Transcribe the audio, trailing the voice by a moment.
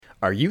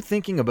Are you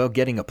thinking about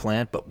getting a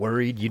plant but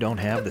worried you don't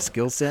have the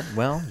skill set?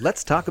 Well,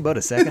 let's talk about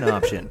a second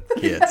option,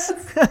 kids.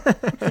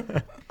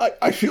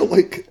 I feel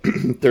like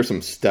there's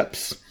some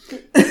steps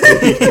that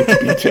need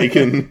to be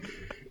taken.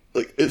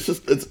 Like it's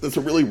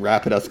a really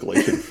rapid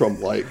escalation from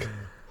like,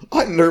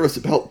 I'm nervous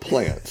about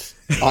plants.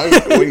 I'm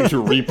going to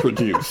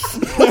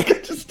reproduce. Like,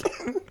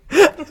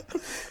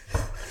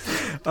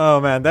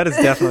 Oh man, that's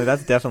definitely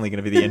going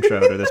to be the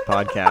intro to this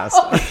podcast.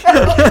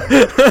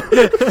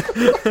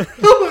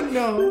 Oh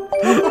no.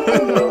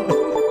 Oh no.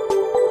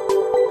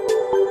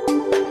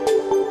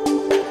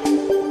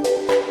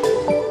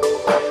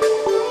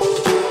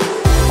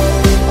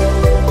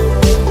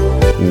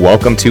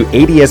 Welcome to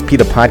ADSP,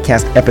 the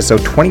podcast,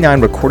 episode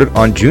 29, recorded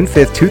on June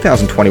 5th,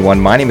 2021.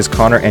 My name is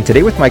Connor, and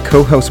today with my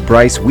co-host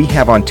Bryce, we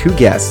have on two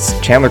guests,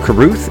 Chandler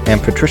Carruth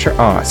and Patricia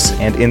Oss.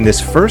 And in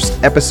this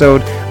first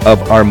episode of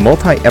our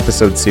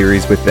multi-episode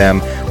series with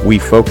them, we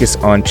focus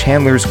on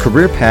Chandler's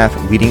career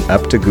path leading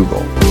up to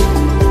Google.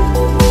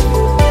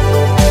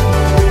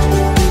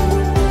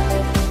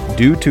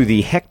 Due to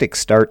the hectic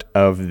start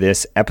of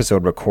this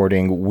episode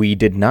recording, we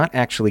did not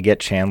actually get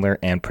Chandler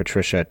and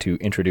Patricia to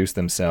introduce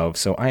themselves,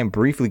 so I am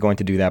briefly going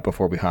to do that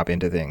before we hop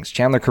into things.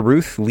 Chandler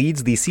Carruth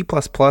leads the C++,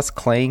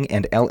 Clang,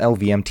 and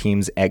LLVM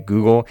teams at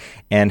Google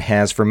and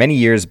has for many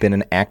years been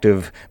an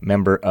active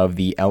member of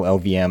the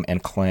LLVM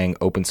and Clang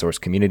open source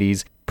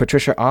communities.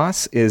 Patricia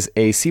Oss is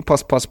a C++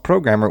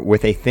 programmer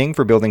with a thing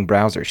for building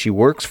browsers. She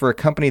works for a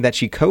company that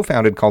she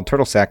co-founded called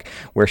TurtleSec,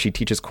 where she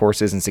teaches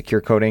courses in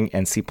secure coding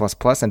and C++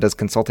 and does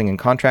consulting and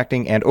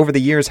contracting, and over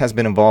the years has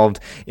been involved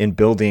in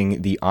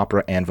building the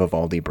Opera and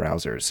Vivaldi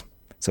browsers.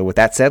 So with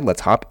that said,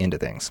 let's hop into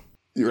things.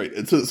 You're right.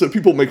 And so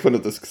people make fun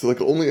of this because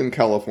like only in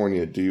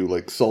California do you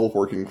like solve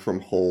working from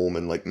home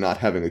and like not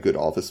having a good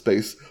office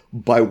space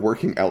by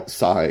working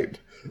outside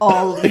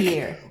All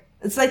year.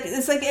 It's like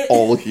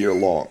all year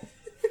long.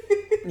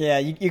 Yeah,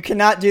 you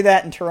cannot do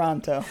that in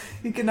Toronto.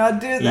 You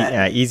cannot do that.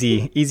 Yeah,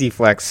 easy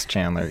flex,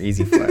 Chandler.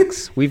 Easy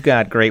flex. We've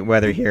got great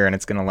weather here, and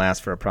it's going to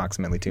last for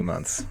approximately 2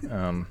 months.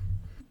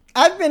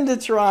 I've been to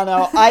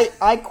Toronto.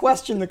 I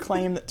question the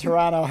claim that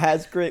Toronto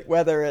has great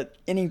weather at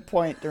any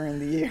point during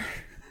the year.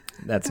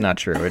 That's not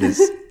true. It is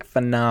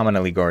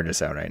phenomenally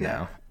gorgeous out right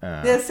now.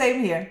 Yeah,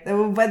 same here.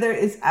 The weather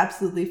is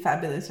absolutely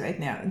fabulous right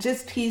now.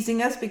 Just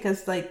teasing us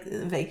because like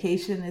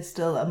vacation is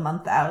still a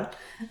month out,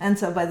 and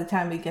so by the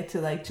time we get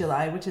to like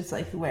July, which is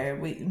like where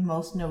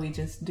most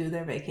Norwegians do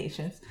their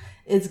vacations,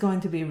 it's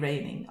going to be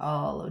raining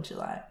all of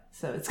July.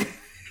 So it's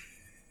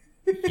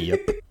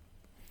Yep.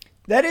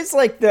 That is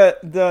like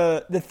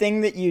the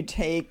thing that you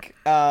take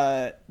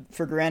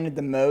for granted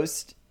the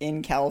most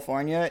in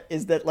California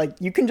is that like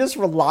you can just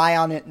rely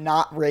on it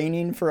not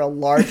raining for a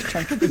large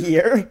chunk of the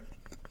year.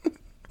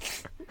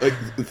 Like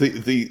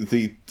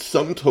the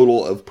sum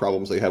total of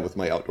problems I have with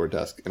my outdoor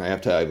desk, and I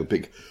have a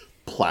big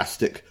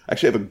plastic.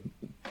 Actually, I have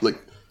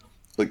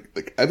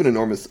I have an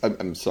enormous.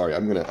 I'm sorry.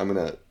 I'm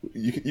gonna.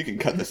 You can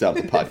cut this out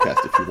of the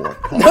podcast if you want.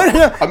 No.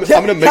 I'm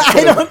gonna make.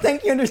 I don't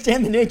think you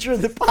understand the nature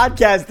of the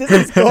podcast. This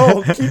is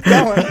gold. Keep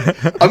going.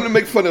 I'm gonna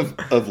make fun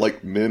of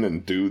like men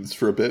and dudes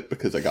for a bit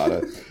because I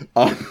gotta.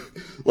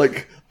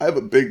 Like I have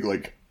a big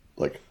like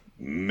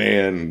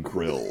man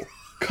grill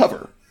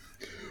cover.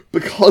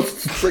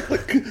 Because it's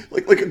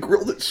like a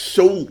grill that's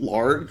so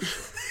large,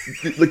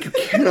 like you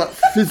cannot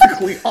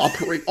physically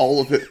operate all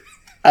of it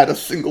at a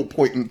single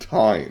point in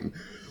time.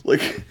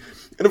 Like,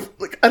 and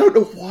I don't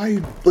know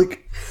why.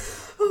 Like,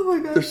 oh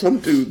my god, there's some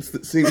dudes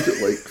that seem to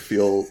like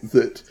feel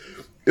that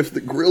if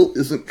the grill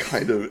isn't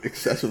kind of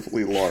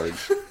excessively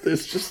large,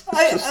 there's just.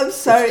 I'm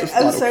sorry,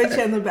 okay.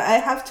 Chandler, but I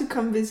have to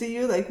come visit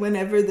you. Like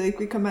whenever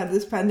we come out of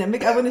this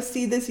pandemic, I want to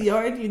see this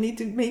yard. You need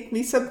to make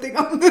me something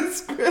on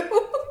this grill.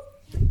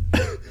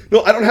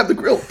 No, I don't have the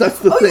grill. That's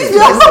the thing.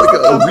 You I have like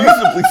a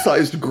reasonably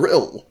sized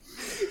grill.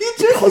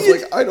 Because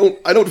like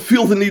I don't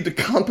feel the need to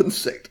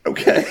compensate.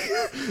 Okay,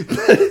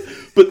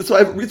 but so I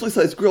have a reasonably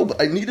sized grill, but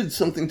I needed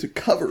something to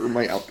cover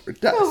my outdoor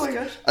desk. Oh my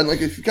gosh! And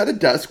like if you've got a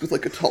desk with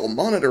like a tall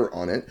monitor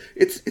on it,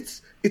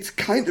 it's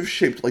kind of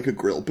shaped like a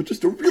grill, but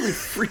just a really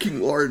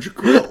freaking large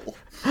grill.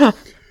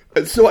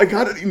 And so I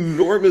got an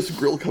enormous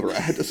grill cover. I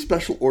had to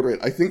special order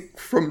it, I think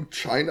from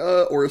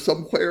China or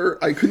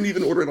somewhere. I couldn't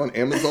even order it on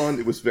Amazon.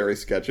 It was very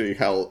sketchy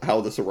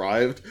how this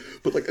arrived.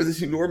 But like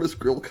this enormous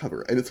grill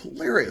cover. And it's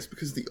hilarious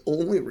because the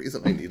only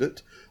reason I need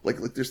it, like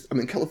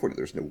in California,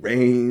 there's no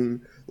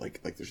rain,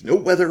 like there's no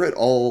weather at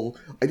all.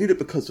 I need it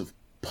because of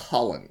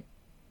pollen.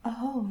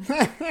 Oh.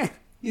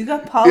 You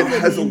got pollen.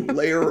 It has a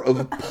layer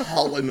of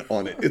pollen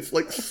on it. It's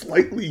like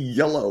slightly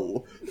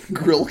yellow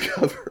grill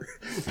cover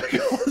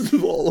because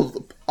of all of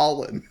the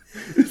pollen.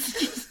 It's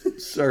just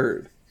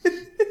absurd.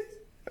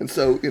 And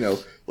so,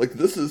 like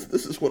this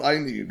is what I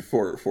need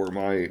for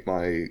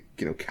my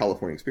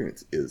California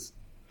experience is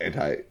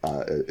my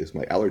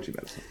allergy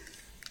medicine.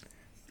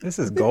 This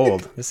is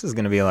gold. This is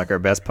going to be like our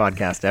best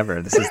podcast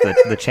ever. This is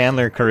the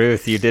Chandler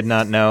Carruth you did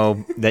not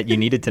know that you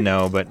needed to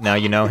know, but now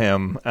you know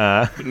him.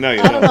 No,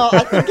 you I don't know.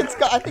 I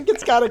think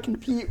it's got to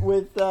compete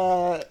with.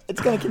 It's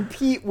going to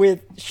compete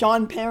with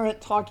Sean Parent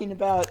talking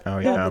about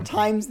the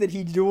times that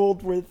he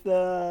dueled with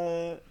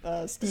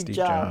Steve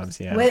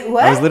Jobs. Yeah. Wait,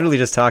 what? I was literally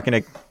just talking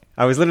to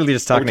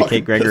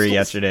Kate Gregory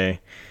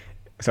yesterday.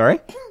 Sorry?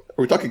 Are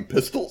we talking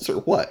pistols or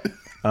what?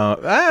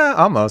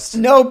 Almost.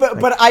 No,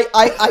 but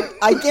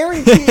I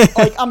guarantee,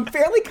 like, I'm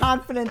fairly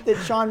confident that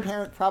Sean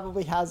Parent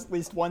probably has at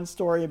least one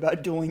story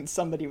about dueling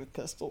somebody with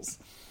pistols.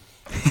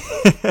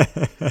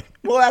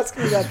 We'll ask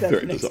him about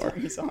that next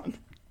time he's on.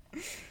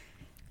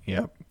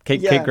 Yeah.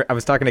 I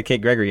was talking to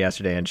Kate Gregory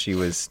yesterday, and she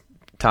was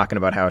talking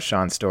about how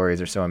Sean's stories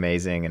are so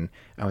amazing, and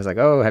I was like,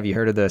 "Oh, have you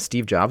heard of the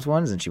Steve Jobs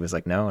ones?" And she was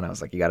like, "No," and I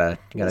was like, "You gotta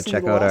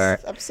check out our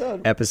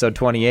episode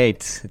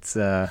 28. It's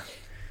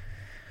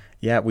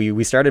Yeah,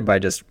 we started by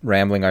just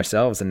rambling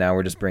ourselves, and now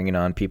we're just bringing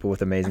on people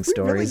with amazing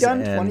stories.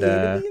 Really done 28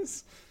 of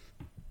these?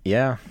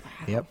 Yeah,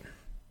 yep.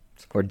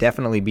 We're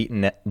definitely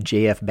beating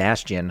JF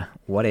Bastian.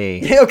 What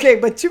a okay,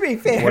 but to be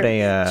fair, what a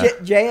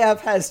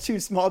JF has 2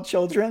 small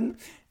children,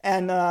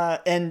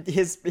 and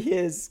his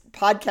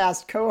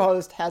podcast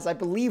co-host has, I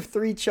believe,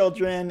 3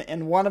 children,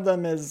 and one of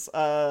them is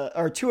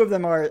or 2 of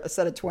them are a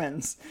set of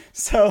twins.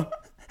 So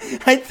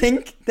I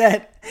think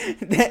that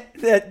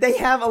they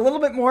have a little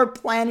bit more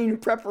planning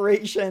and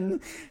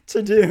preparation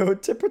to do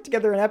to put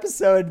together an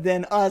episode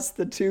than us,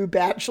 the 2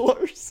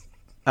 bachelors.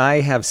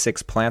 I have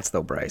 6 plants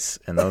though, Bryce,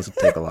 and those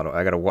take a lot of.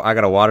 I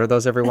gotta water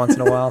those every once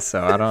in a while.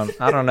 So I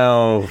don't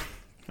know.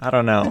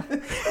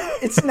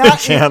 It's not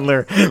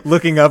Chandler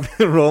looking up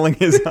and rolling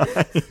his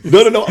eyes. No.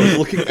 I was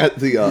looking at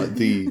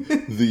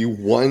the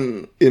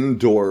one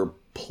indoor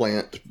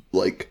plant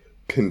like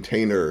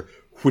container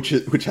which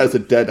has a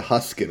dead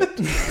husk in it.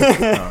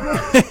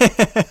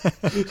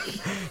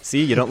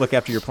 See, you don't look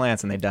after your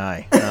plants and they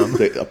die.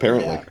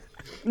 Apparently. Yeah.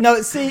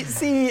 No,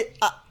 see.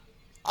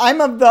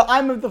 I'm of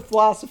the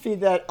philosophy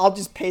that I'll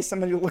just pay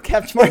somebody to look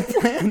after my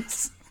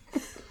plants.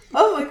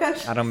 Oh my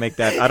gosh! I don't make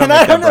that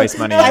Bryce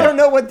money. I don't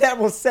know what that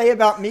will say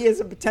about me as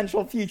a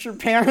potential future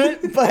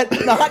parent, but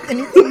not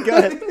anything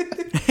good.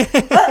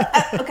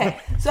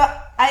 Okay, so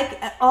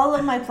all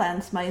of my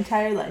plants, my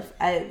entire life,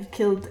 I've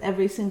killed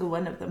every single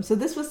one of them. So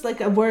this was like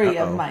a worry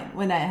of mine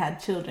when I had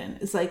children.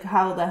 It's like,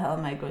 how the hell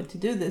am I going to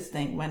do this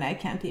thing when I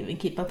can't even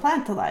keep a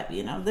plant alive?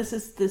 You know, this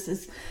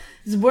is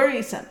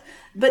worrisome.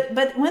 But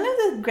one of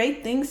the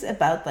great things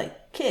about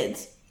like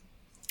kids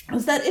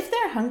was that if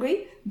they're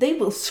hungry, they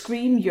will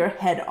scream your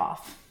head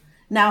off.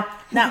 Now,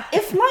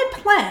 if my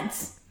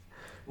plants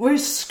were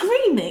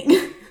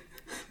screaming,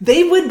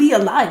 they would be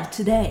alive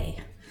today.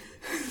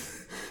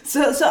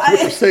 So what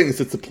you're saying is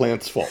it's the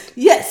plant's fault.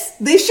 Yes,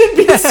 they should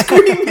be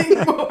screaming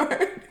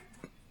more.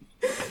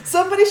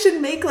 Somebody should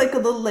make like a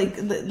little like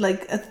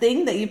a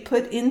thing that you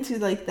put into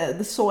like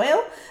the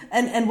soil,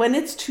 and when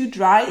it's too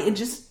dry, it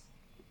just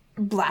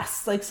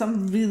blasts like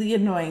some really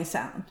annoying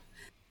sound.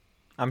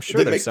 I'm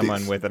sure there's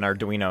someone with an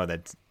Arduino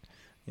that,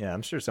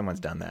 I'm sure someone's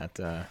done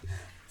that.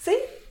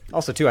 See?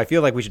 Also, too, I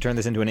feel like we should turn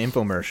this into an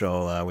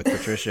infomercial with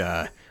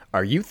Patricia.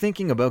 Are you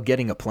thinking about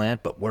getting a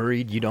plant but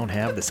worried you don't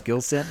have the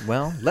skill set?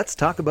 Well, let's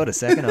talk about a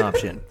second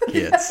option,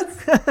 kids.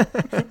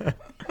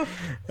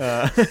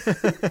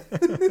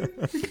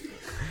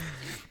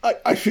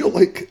 I feel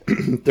like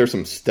there's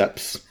some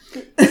steps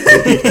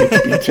that need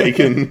to be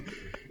taken.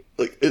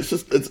 Like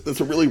it's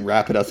a really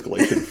rapid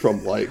escalation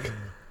from like,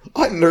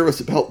 I'm nervous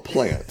about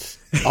plants.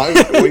 I'm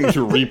going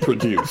to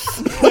reproduce.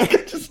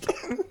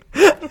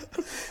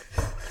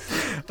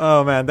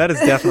 Oh man,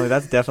 that's definitely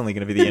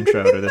going to be the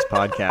intro to this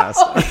podcast.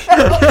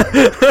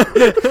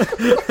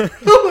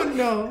 Oh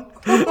no.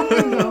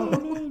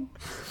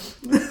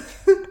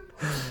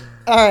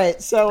 All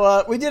right,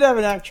 so we did have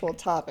an actual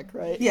topic,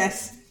 right?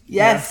 Yes.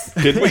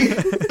 Did we?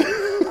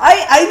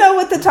 I know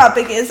what the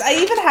topic is. I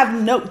even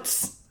have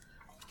notes.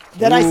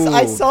 That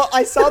I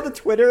saw the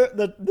Twitter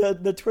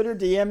the Twitter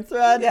DM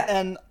thread,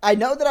 and I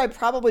know that I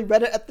probably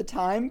read it at the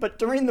time, but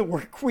during the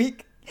work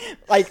week,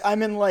 like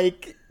I'm in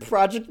like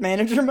project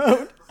manager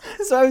mode,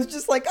 so I was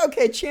just like,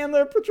 okay,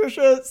 Chandler,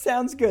 Patricia,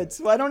 sounds good.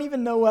 So I don't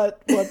even know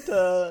what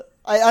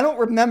I don't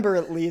remember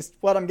at least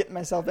what I'm getting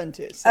myself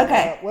into. So,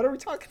 okay, what are we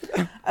talking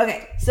about?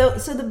 Okay, so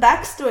the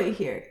backstory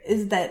here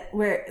is that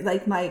we're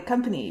like my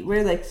company,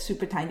 we're like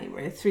super tiny.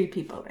 We're 3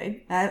 people,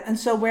 right? And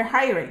so we're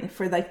hiring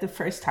for like the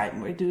first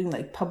time. We're doing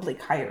like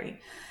public hiring,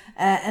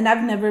 and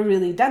I've never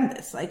really done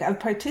this. Like I've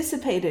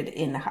participated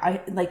in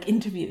like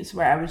interviews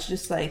where I was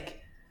just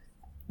like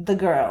the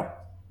girl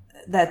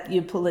that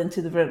you pull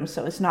into the room,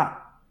 so it's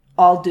not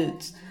all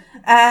dudes,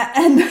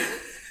 and.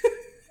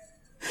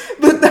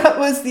 But that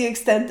was the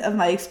extent of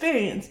my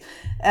experience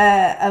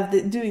of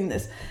doing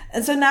this.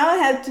 And so now I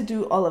had to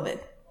do all of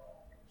it.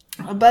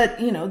 But,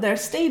 there are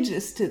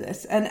stages to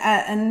this.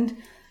 And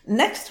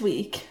next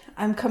week,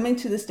 I'm coming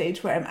to the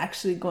stage where I'm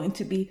actually going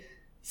to be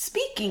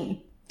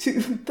speaking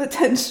to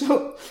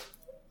potential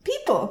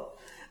people.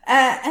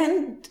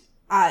 And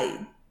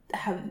I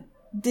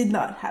did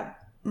not have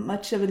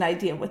much of an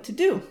idea what to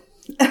do.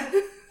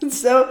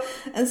 So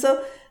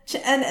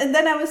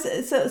then I was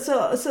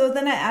so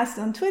then I asked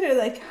on Twitter,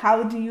 like,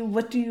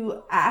 what do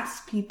you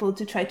ask people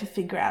to try to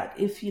figure out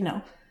if, you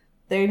know,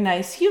 they're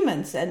nice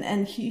humans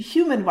and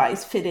human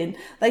wise fit in,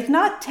 like,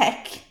 not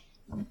tech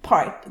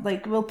part,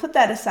 like, we'll put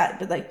that aside,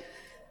 but like,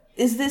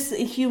 is this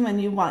a human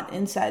you want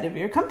inside of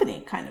your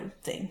company, kind of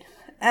thing.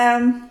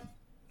 And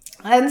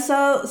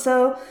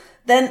so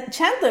then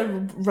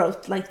Chandler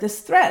wrote like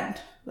this thread,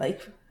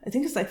 like, I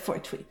think it's like 4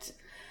 tweets.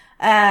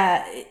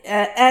 And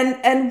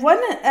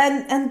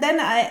then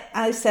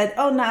I said,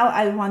 oh, now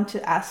I want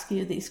to ask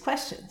you these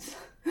questions.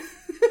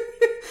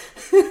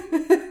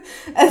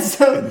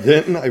 and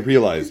then I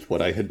realized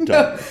what I had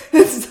done.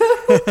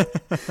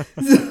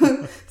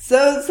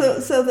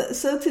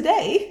 So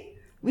today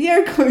we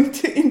are going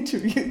to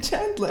interview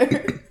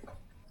Chandler.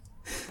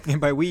 And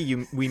by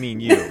we mean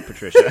you,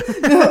 Patricia.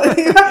 No,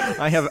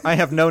 I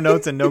have no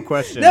notes and no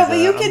questions. No, but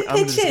you can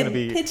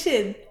pitch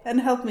in and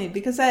help me,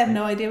 because I have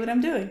no idea what I'm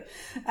doing.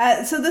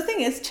 So the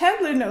thing is,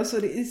 Chandler knows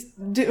what he's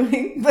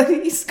doing, but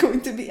he's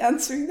going to be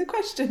answering the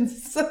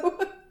questions. So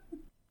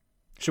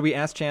should we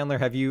ask Chandler?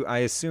 I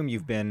assume you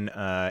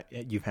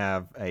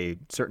have a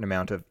certain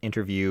amount of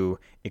interviewer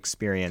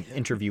experience.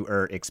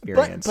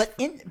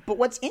 But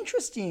what's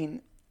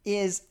interesting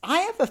is I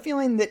have a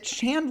feeling that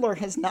Chandler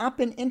has not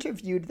been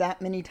interviewed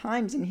that many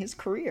times in his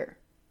career.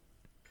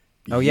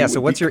 Oh yeah,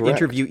 so what's your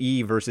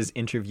interviewee versus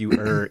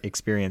interviewer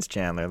experience,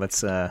 Chandler?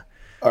 Let's All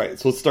right,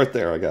 so let's start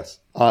there, I guess.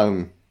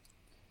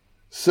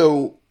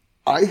 So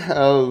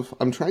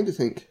I'm trying to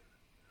think.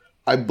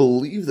 I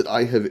believe that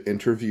I have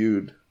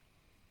interviewed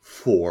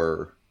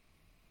for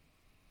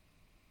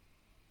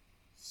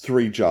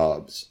 4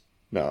 jobs.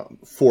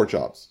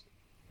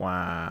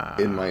 Wow.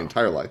 In my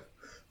entire life.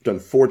 I've done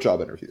 4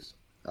 job interviews.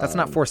 That's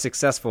not 4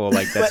 successful,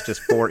 like that's just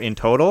 4 in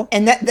total.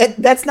 And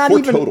that's not 4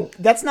 even total.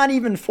 That's not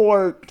even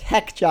 4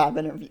 tech job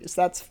interviews.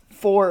 That's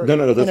 4 No,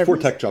 that's interviews. 4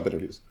 tech job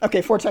interviews.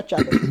 Okay, 4 tech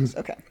job interviews.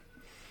 Okay.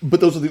 But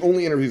those are the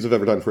only interviews I've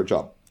ever done for a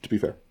job, to be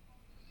fair.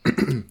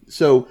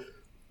 So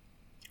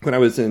when I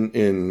was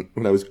when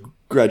I was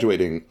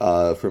graduating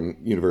from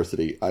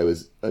university, I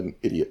was an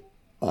idiot.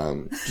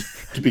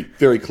 Just to be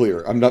very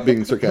clear, I'm not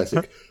being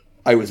sarcastic.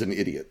 I was an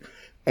idiot.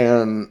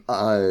 And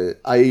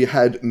I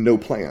had no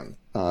plan.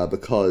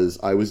 Because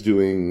I was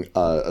doing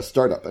a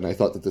startup, and I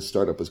thought that this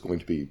startup was going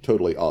to be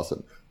totally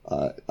awesome.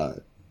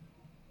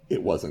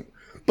 It wasn't,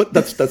 but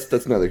that's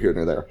neither here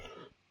nor there.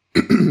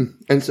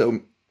 And so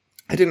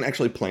I didn't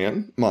actually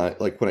plan when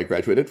I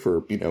graduated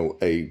for, you know,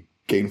 a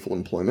gainful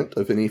employment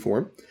of any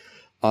form.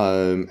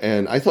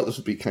 And I thought this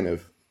would be kind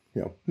of,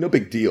 you know, no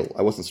big deal.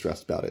 I wasn't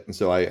stressed about it, and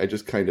so I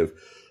just kind of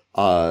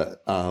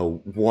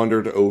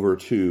wandered over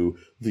to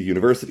the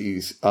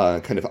university's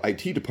kind of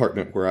IT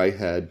department, where I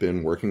had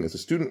been working as a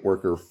student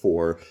worker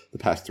for the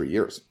past 3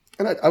 years.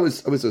 And I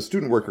was a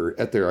student worker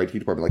at their IT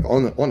department,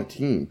 like on a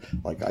team.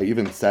 Like, I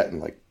even sat in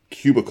like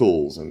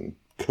cubicles and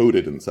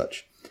coded and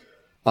such.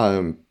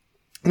 And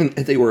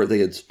they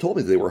had told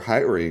me they were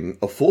hiring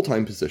a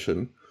full-time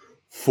position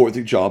for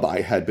the job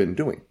I had been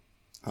doing.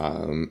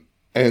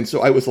 And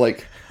so I was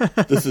like,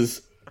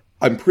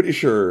 I'm pretty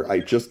sure I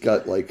just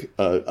got like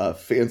a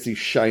fancy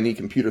shiny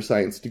computer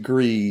science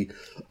degree.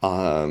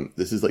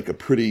 This is like a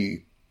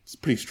pretty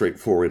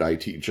straightforward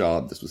IT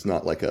job. This was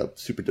not like a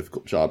super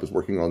difficult job. I was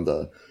working on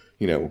the,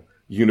 you know,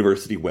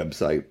 university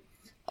website.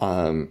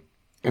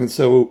 And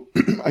so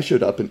I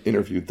showed up and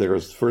interviewed there. It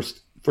was the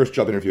first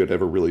job interview I'd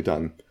ever really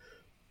done.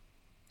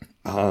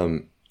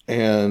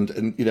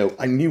 And you know,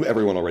 I knew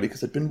everyone already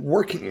because I'd been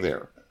working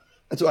there.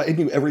 And so I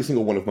knew every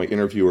single one of my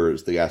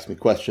interviewers. They asked me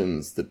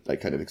questions that I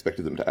kind of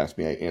expected them to ask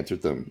me. I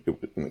answered them.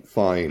 It went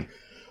fine.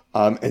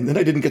 And then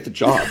I didn't get the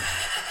job.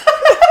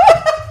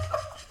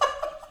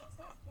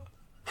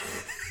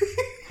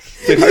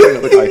 They hired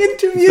another guy. You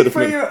interviewed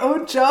for your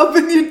own job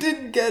and you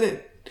didn't get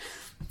it.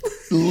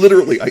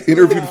 Literally, I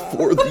interviewed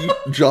for the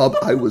job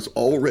I was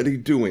already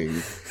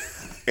doing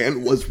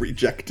and was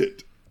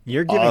rejected.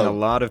 You're giving a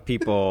lot of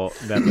people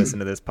that listen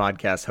to this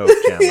podcast hope,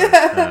 Chandler.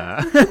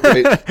 Yeah.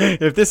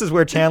 If this is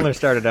where Chandler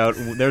started out,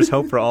 there's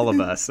hope for all of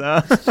us.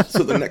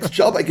 So the next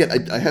job I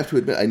get, I have to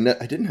admit,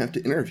 I didn't have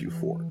to interview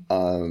for.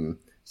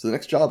 So the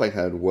next job I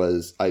had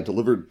was I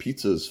delivered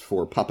pizzas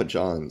for Papa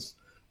John's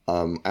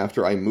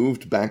after I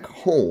moved back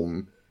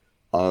home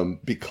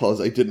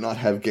because I did not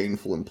have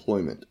gainful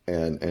employment.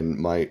 And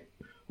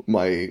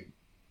my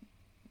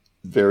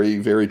very,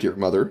 very dear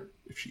mother,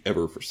 if she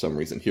ever for some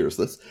reason hears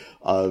this,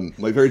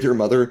 my very dear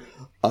mother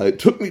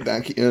took me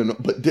back in,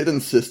 but did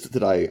insist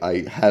that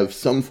I have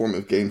some form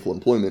of gainful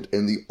employment.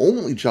 And the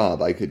only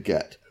job I could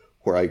get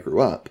where I grew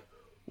up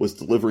was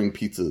delivering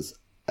pizzas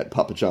at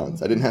Papa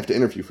John's. I didn't have to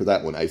interview for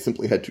that one. I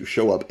simply had to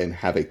show up and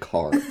have a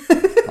car.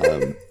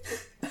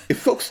 If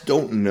folks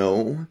don't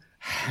know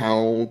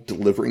how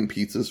delivering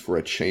pizzas for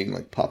a chain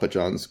like Papa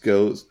John's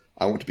goes,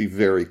 I want to be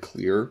very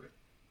clear.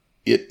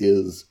 It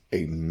is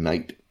a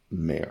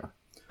nightmare.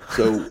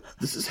 So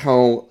this is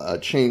how a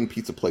chain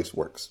pizza place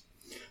works.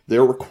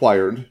 they're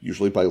required,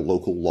 usually by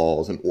local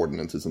laws and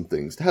ordinances and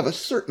things, to have a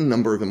certain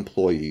number of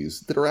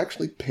employees that are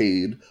actually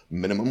paid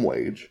minimum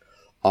wage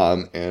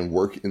and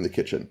work in the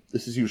kitchen.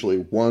 This is usually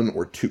one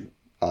or two.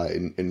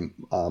 In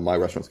my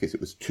restaurant's case,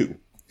 it was two.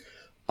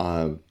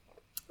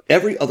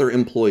 Every other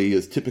employee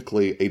is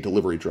typically a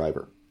delivery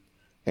driver.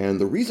 And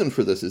the reason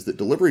for this is that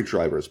delivery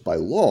drivers, by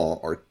law,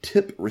 are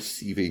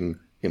tip-receiving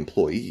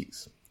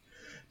employees.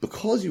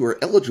 Because you are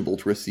eligible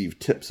to receive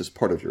tips as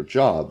part of your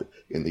job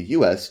in the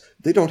U.S.,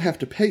 they don't have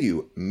to pay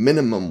you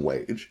minimum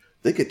wage.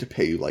 They get to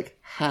pay you like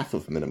half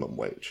of minimum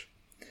wage.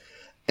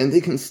 And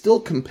they can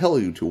still compel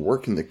you to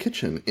work in the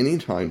kitchen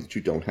anytime that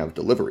you don't have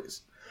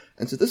deliveries.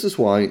 And so this is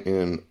why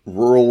in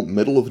rural,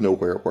 middle of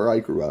nowhere, where I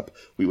grew up,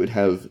 we would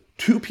have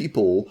two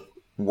people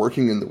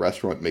working in the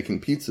restaurant making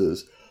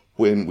pizzas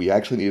when we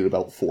actually needed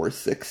about 4 or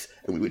 6,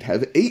 and we would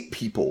have 8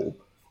 people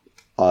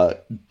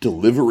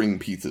delivering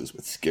pizzas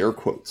with scare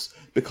quotes,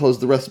 because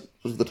the rest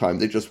of the time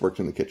they just worked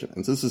in the kitchen.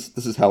 And so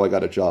this is how I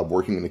got a job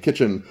working in the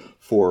kitchen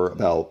for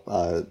about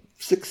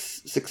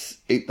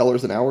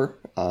 $8 an hour.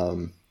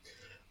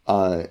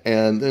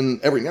 And then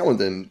every now and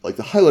then, like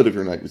the highlight of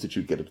your night was that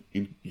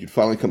you'd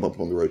finally come up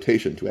on the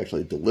rotation to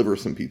actually deliver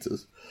some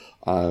pizzas.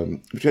 But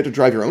you had to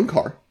drive your own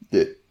car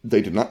that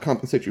they did not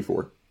compensate you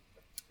for.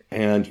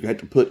 And you had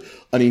to put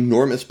an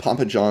enormous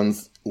Papa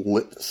John's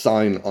lit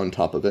sign on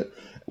top of it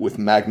with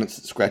magnets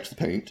that scratch the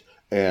paint.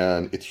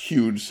 And it's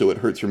huge, so it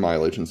hurts your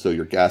mileage. And so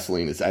your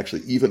gasoline is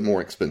actually even more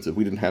expensive.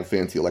 We didn't have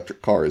fancy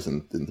electric cars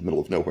in the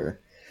middle of nowhere.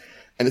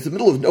 And it's the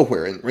middle of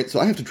nowhere. And right, so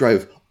I have to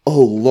drive a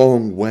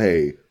long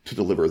way to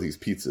deliver these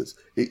pizzas.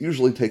 It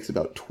usually takes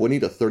about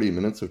 20 to 30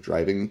 minutes of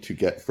driving to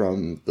get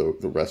from the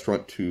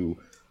restaurant to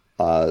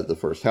the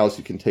first house.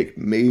 You can take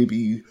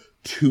maybe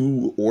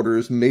 2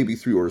 orders, maybe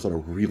 3 orders on a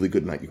really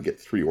good night. You can get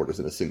 3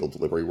 orders in a single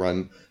delivery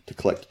run to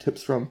collect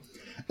tips from.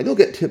 And you'll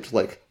get tipped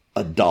like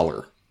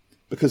 $1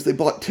 because they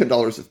bought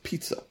 $10 of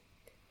pizza.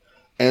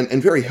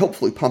 And very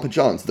helpfully, Papa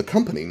John's, the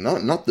company,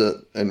 not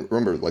the, and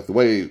remember, like the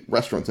way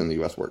restaurants in the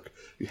U.S. work,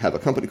 you have a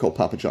company called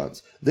Papa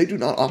John's. They do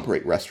not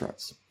operate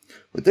restaurants.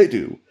 What they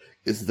do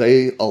is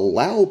they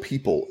allow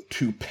people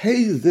to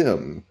pay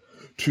them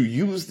to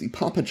use the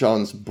Papa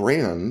John's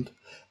brand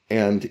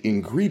and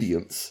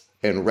ingredients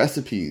and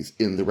recipes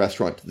in the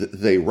restaurant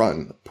that they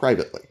run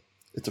privately.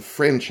 It's a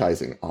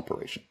franchising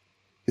operation.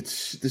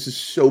 This is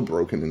so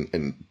broken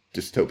and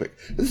dystopic.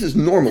 This is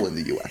normal in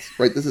the U.S.,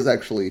 right? This is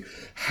actually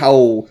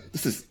how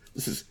this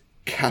is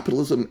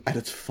capitalism at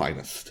its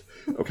finest.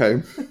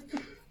 Okay,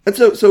 and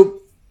so,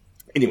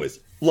 anyways,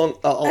 I'll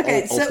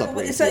stop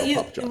reading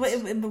Papa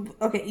John's.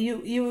 Okay,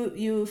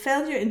 you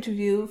failed your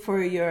interview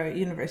for your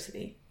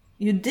university.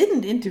 You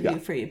didn't interview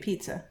for your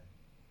pizza.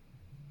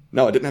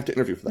 No, I didn't have to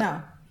interview for that.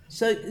 No.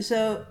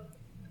 So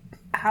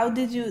how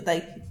did you,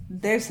 like,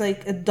 there's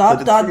like a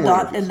dot,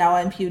 and now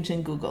I'm huge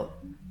in Google.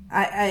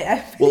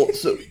 Well,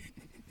 so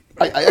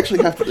I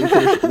actually have to finish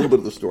a little bit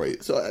of the story.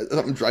 So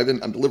I'm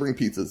delivering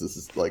pizzas. This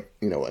is like,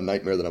 a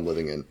nightmare that I'm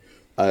living in.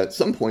 At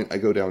some point I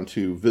go down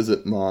to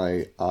visit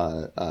my,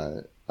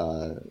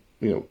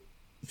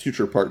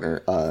 future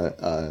partner,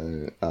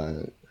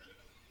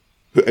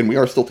 and we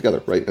are still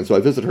together, right? And so I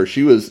visit her.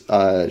 She went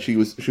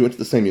to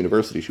the same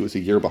university. She was a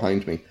year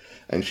behind me,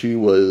 and she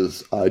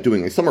was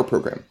doing a summer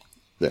program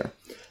there.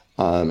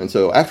 And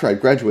so after I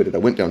graduated, I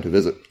went down to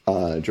visit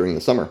during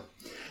the summer,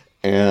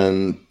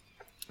 and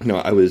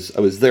I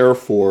was there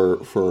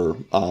for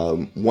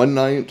one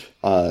night,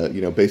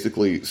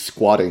 basically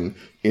squatting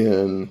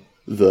in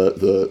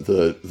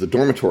the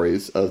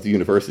dormitories of the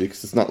university,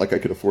 because it's not like I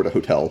could afford a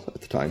hotel at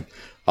the time.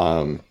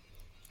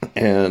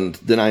 And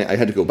then I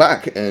had to go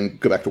back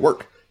to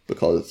work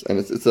because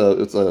it's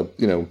a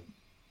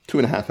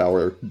 2.5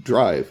 hour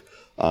drive.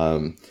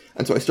 And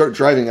so I start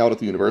driving out of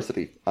the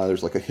university.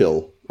 There's like a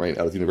hill right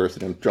out of the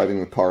university. I'm driving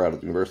the car out of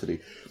the university,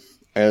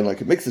 and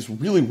like it makes this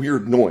really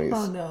weird noise.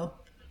 Oh no.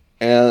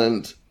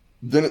 And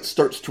then it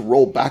starts to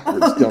roll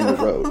backwards down the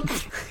road.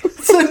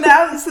 So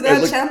now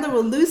Chandler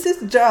will lose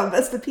his job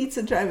as the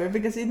pizza driver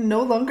because he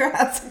no longer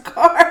has a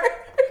car.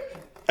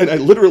 And I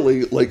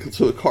literally,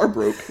 so the car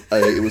broke.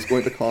 It was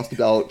going to cost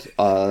about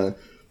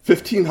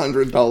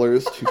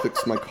 $1,500 to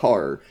fix my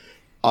car.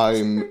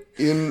 I'm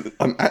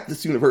at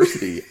this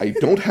university. I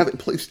don't have a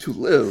place to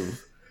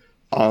live.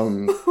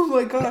 Oh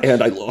my gosh.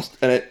 And I lost,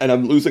 and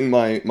I'm losing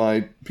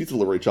my pizza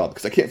delivery job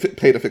because I can't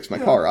pay to fix my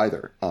car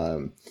either.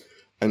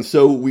 And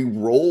so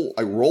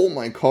I roll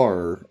my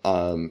car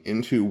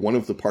into one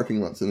of the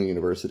parking lots in the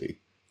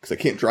university because I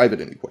can't drive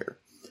it anywhere,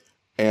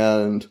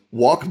 and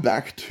walk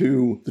back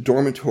to the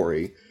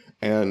dormitory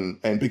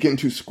and begin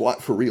to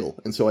squat for real.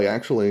 And so I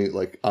actually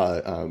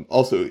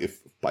also, if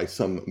by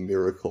some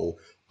miracle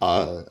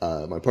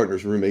my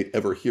partner's roommate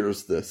ever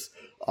hears this,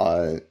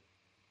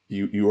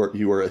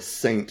 you are a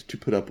saint to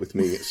put up with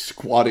me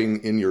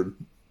squatting in your.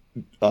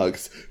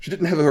 She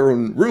didn't have her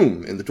own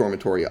room in the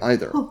dormitory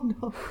either. Oh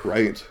no!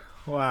 Right.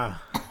 Wow.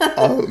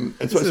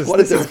 And so I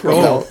squatted there for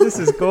about... This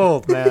is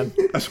gold, man.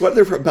 I squatted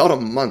there for about a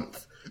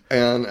month.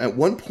 And at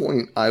one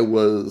point I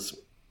was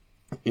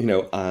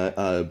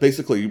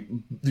basically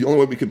the only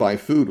way we could buy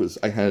food was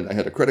I had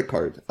a credit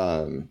card.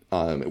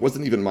 It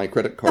wasn't even my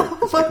credit card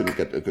because I couldn't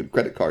get a good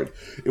credit card.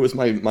 It was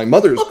my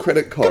mother's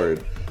credit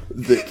card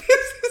that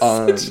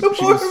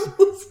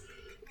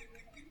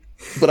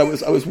But I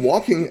was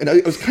walking and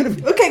I was kind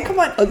of come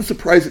on,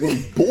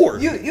 unsurprisingly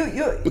bored.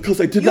 You because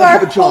I did not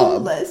have a job.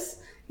 Homeless.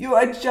 You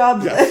are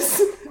jobless,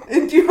 yes.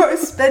 And you are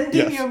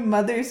spending your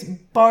mother's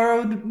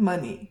borrowed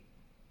money.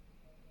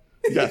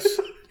 Yes.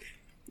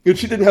 And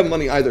she didn't have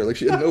money either. Like,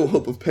 she had no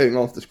hope of paying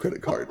off this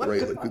credit card,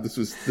 right? God. Like,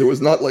 there was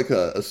not like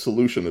a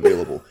solution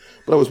available.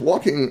 But I was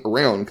walking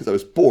around because I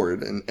was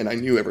bored, and I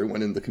knew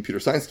everyone in the computer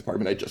science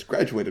department. I just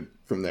graduated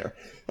from there.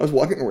 I was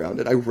walking around,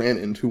 and I ran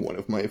into one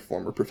of my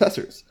former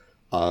professors,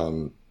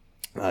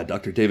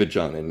 Dr. David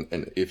John.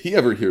 And if he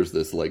ever hears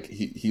this, like,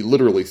 he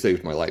literally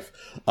saved my life.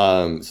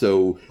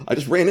 So I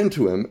just ran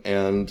into him,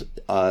 and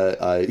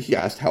he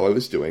asked how I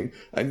was doing.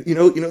 And you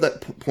know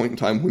that point in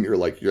time when you're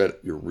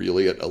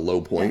really at a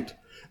low point?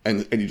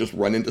 And you just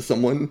run into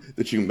someone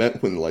that you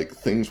met when, like,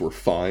 things were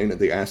fine, and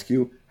they ask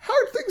you, how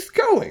are things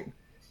going?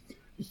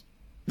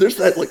 There's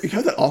that, like, you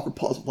have that awkward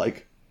pause of,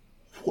 like,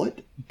 what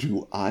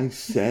do I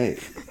say?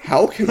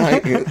 How can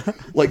I,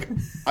 like,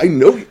 I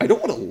know, I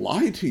don't want to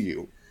lie to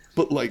you,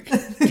 but, like,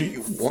 do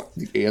you want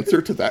the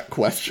answer to that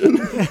question?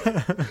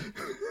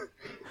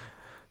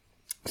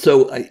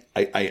 So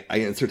I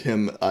answered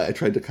him. I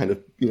tried to kind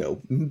of,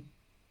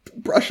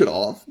 brush it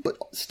off, but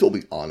still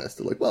be honest.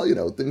 Like,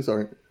 well, things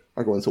aren't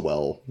going so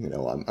well.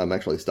 I'm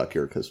actually stuck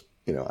here because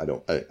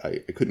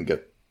I couldn't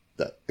get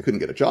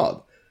a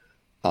job.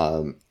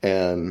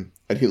 And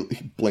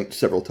he blinked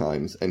several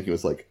times, and he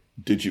was like,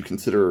 "Did you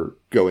consider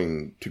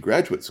going to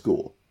graduate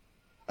school?"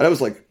 And I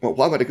was like, "Well,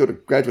 why would I go to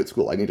graduate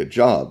school? I need a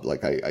job.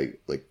 Like, I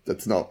like,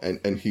 that's not."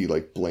 And he,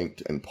 like,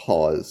 blinked and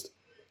paused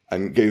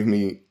and gave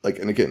me, like,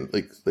 and again,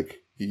 like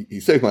he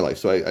saved my life.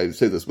 So I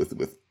say this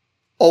with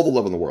all the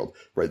love in the world,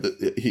 right?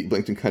 That he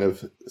blinked and kind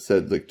of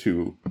said, like,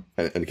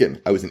 and again,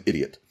 I was an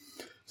idiot.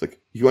 It's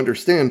like, you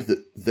understand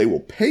that they will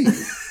pay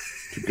you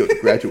to go to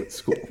graduate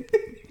school.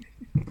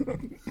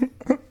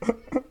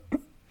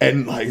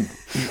 And my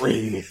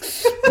brain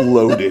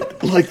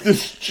exploded. Like,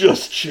 this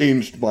just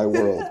changed my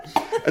world.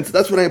 And so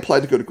that's when I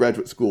applied to go to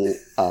graduate school.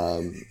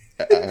 And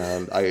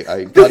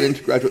I got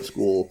into graduate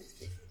school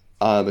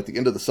at the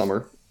end of the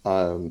summer.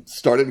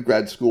 Started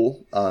grad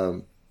school.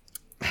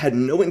 Had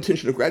no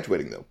intention of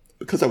graduating, though,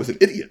 because I was an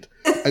idiot.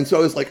 And so I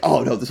was like,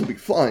 oh, no, this will be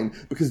fine,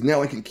 because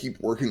now I can keep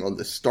working on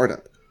this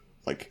startup.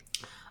 Like,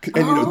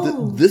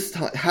 and this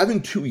time,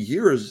 having 2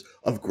 years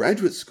of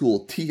graduate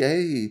school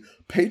TA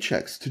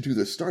paychecks to do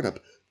this startup,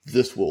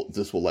 this will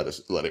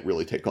let it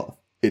really take off.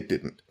 It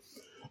didn't.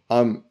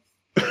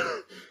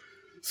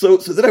 So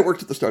then I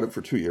worked at the startup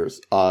for 2 years,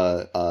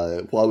 while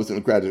I was in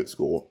graduate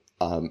school.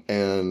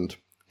 And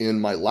in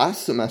my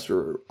last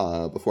semester,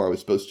 before I was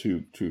supposed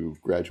to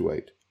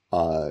graduate,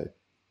 our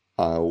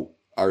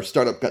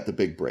startup got the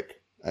big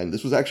break. And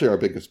this was actually our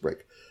biggest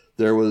break.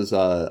 There was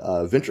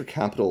a venture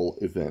capital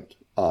event,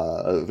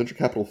 a venture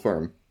capital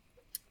firm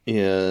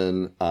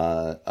in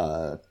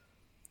Mountain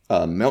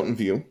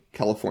View,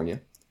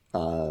 California,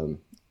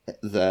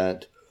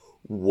 that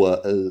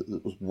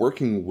was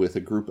working with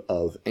a group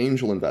of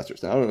angel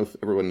investors. Now, I don't know if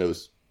everyone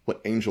knows what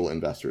angel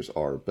investors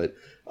are, but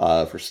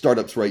for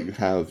startups, right, you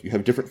have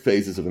different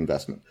phases of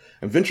investment.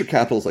 And venture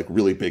capital is like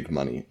really big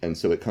money, and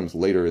so it comes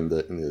later in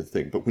the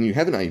thing. But when you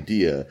have an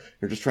idea,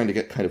 you're just trying to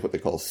get kind of what they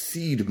call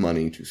seed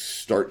money to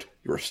start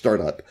your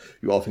startup.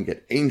 You often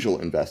get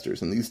angel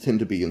investors, and these tend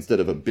to be,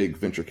 instead of a big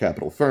venture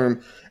capital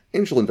firm,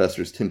 angel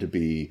investors tend to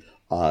be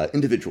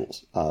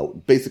individuals,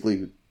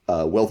 basically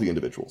wealthy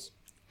individuals.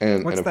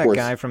 And What's of that course,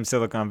 guy from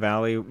Silicon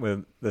Valley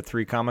with the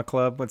 3 Comma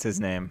Club? What's his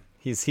name?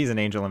 He's an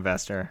angel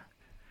investor.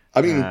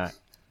 I mean,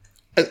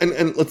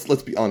 and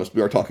let's be honest,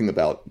 we are talking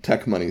about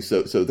tech money,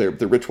 so they're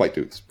rich white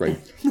dudes, right?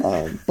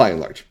 By and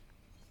large.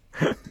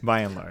 By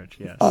and large,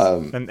 yes.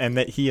 And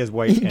that he is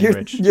white and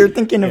rich. You're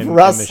thinking of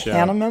Russ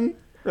Hanneman,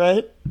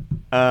 right?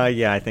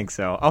 Yeah, I think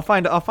so. I'll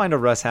find a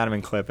Russ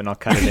Hanneman clip and I'll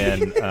cut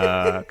it in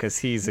because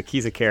he's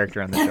a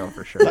character on the show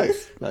for sure.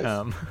 Nice.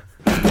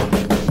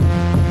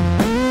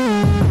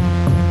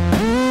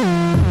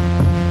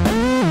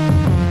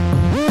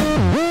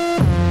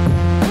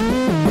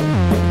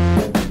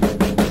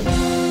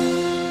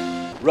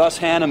 Russ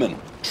Hanneman,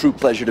 true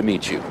pleasure to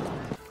meet you.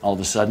 All of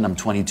a sudden, I'm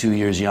 22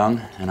 years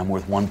young, and I'm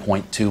worth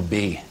 1.2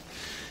 B.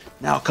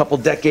 Now, a couple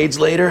decades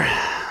later,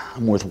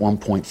 I'm worth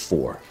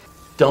 1.4.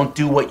 Don't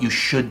do what you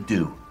should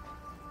do.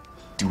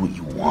 Do what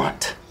you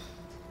want.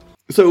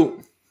 So,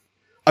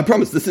 I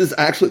promise this is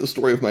actually the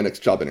story of my next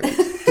job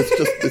interview.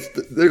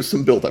 There's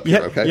some build up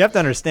here, okay? You have to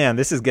understand,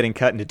 this is getting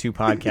cut into 2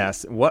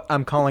 podcasts. What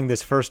I'm calling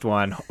this first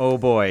one, oh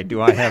boy,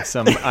 do I have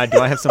some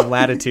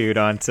latitude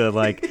onto,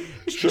 like,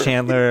 sure.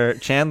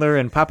 Chandler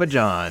and Papa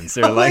John's,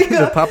 or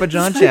the Papa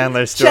John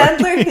Chandler story.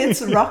 Chandler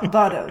hits rock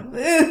bottom.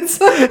 It's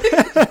like...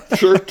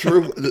 Sure,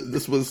 true.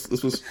 This was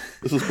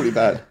pretty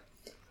bad.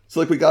 So,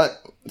 like, we got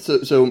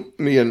so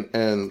me and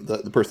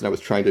the person I was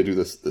trying to do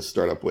this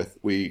startup with,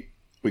 we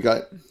we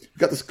got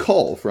this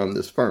call from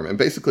this firm, and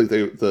basically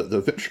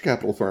the venture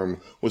capital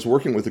firm was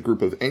working with a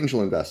group of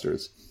angel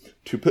investors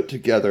to put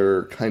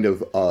together kind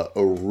of a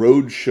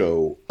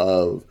roadshow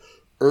of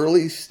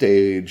early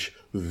stage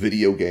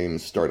video game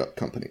startup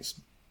companies.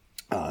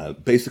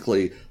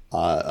 Basically,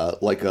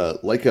 like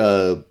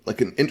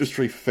an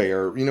industry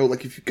fair. You know,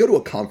 like if you go to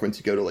a conference,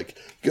 you go to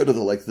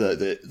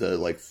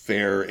the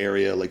fair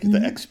area, like the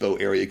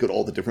expo area, you go to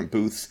all the different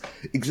booths.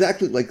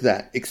 Exactly like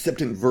that,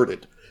 except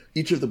inverted.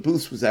 Each of the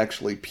booths was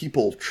actually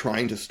people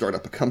trying to start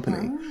up a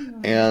company,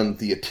 and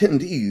the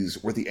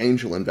attendees were the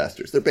angel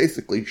investors. They're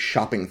basically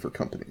shopping for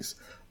companies.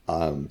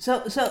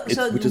 So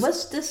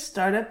was this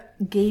startup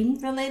game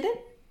related?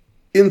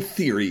 In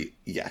theory,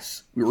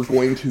 yes. We were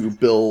going to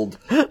build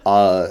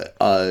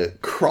a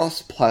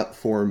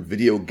cross-platform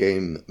video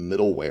game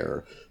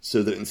middleware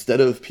so that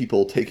instead of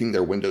people taking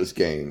their Windows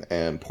game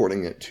and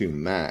porting it to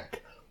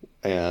Mac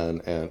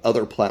and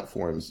other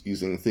platforms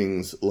using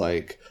things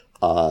like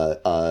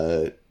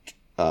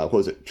what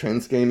was it?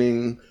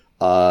 Transgaming,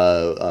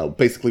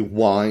 basically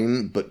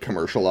Wine, but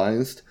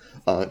commercialized,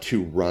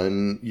 to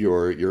run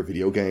your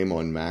video game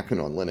on Mac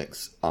and on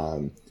Linux.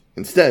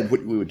 Instead,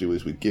 what we would do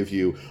is we'd give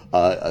you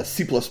a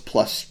C++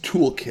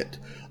 toolkit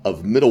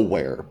of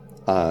middleware,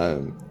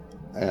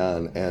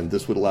 and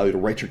this would allow you to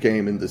write your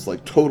game in this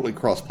like totally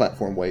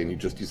cross-platform way, and you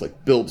just use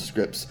like build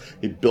scripts.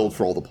 You'd build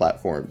for all the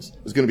platforms.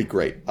 It was going to be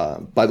great.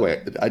 By the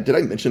way, did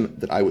I mention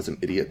that I was an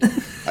idiot?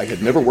 I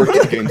had never worked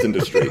in the games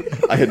industry.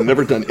 I had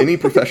never done any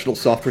professional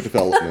software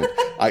development.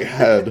 I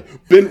had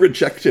been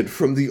rejected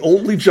from the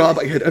only job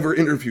I had ever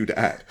interviewed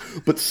at.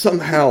 But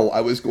somehow I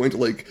was going to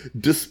like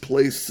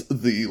displace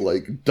the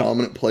like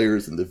dominant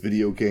players in the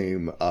video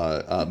game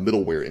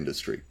middleware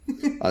industry.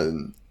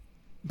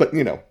 But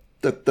you know,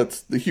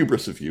 that's the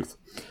hubris of youth.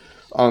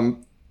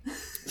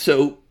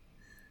 So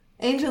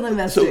angel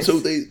investors. So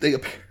they the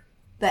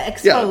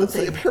expo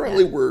thing. They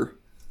apparently were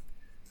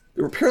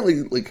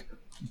apparently like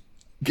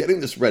getting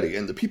this ready,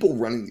 and the people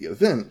running the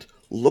event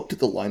looked at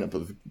the lineup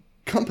of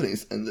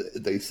companies and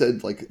they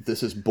said like,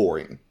 this is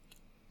boring.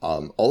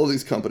 All of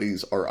these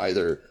companies are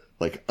either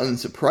like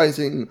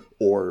unsurprising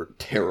or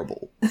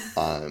terrible.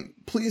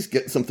 Please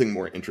get something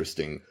more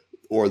interesting,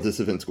 or this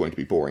event's going to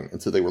be boring.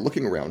 And so they were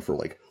looking around for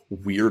like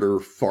weirder,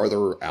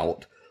 farther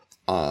out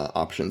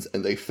options,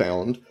 and they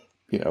found,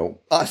 you know,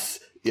 us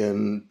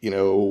in, you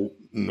know,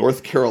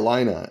 North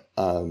Carolina,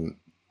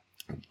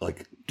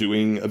 like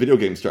doing a video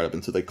game startup.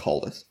 And so they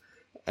called us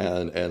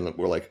and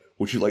we're like,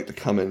 would you like to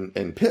come in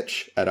and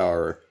pitch at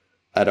our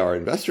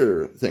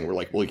investor thing? We're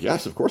like, well,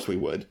 yes, of course we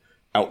would.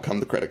 Out come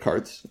the credit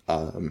cards,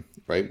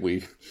 right?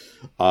 We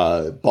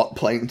bought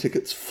plane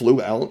tickets,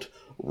 flew out,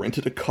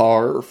 rented a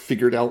car,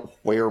 figured out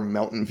where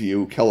Mountain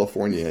View,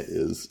 California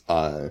is,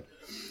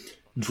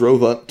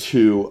 drove up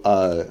to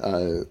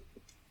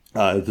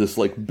this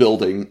like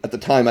building. At the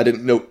time, I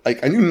didn't know,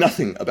 like I knew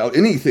nothing about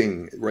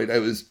anything, right? I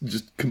was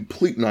just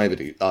complete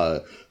naivety.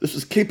 This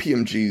was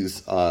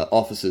KPMG's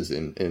offices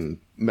in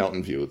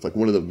Mountain View. It's like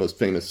one of the most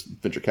famous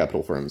venture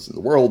capital firms in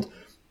the world.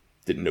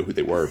 Didn't know who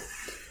they were.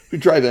 We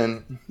drive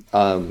in.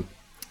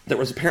 There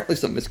was apparently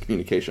some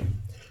miscommunication,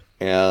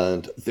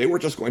 and they were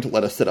just going to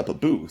let us set up a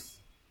booth,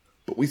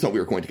 but we thought we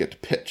were going to get to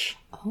pitch.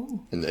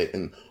 Oh.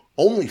 And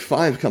only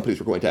 5 companies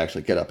were going to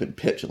actually get up and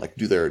pitch and like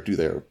do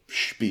their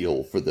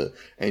spiel for the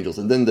angels,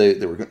 and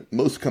then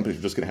most companies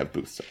were just going to have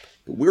booths up.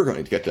 But we were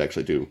going to get to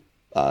actually do.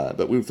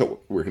 But we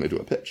thought we were going to do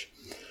a pitch,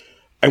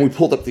 and we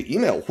pulled up the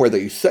email where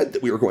they said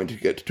that we were going to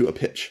get to do a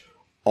pitch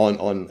on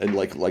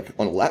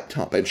a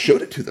laptop, and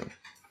showed it to them.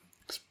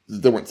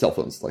 There weren't cell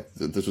phones, like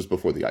this was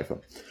before the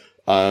iPhone,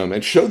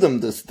 and showed them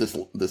this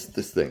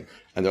thing,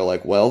 and they're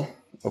like, "Well,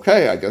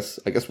 okay, I guess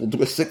we'll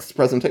do a 6th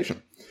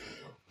presentation."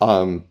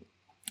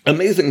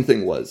 Amazing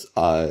thing was,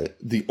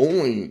 the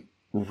only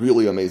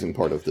really amazing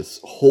part of this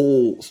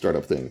whole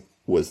startup thing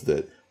was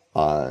that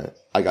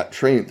I got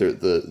trained.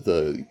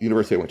 The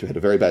university I went to had a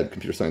very bad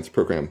computer science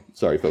program.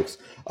 Sorry, folks.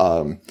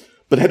 But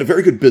it had a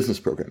very good business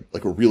program,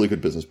 like a really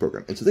good business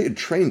program, and so they had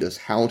trained us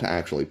how to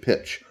actually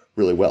pitch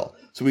really well.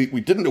 So we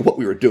didn't know what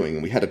we were doing,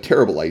 and we had a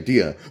terrible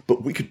idea,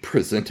 but we could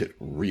present it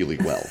really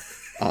well.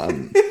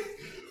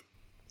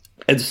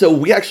 And so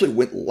we actually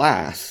went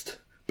last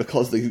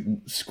because they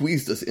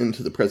squeezed us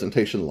into the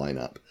presentation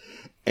lineup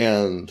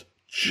and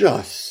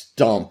just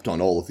stomped on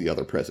all of the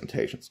other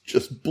presentations.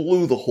 Just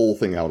blew the whole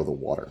thing out of the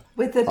water.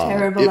 With a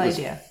terrible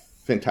idea.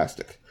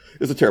 Fantastic. It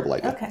was a terrible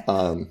idea.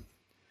 Okay.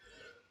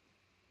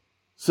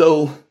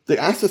 So they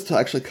asked us to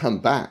actually come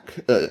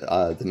back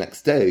the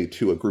next day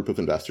to a group of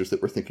investors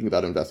that were thinking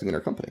about investing in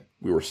our company.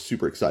 We were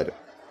super excited.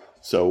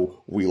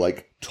 So we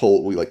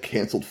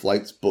canceled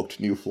flights, booked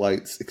new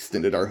flights,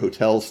 extended our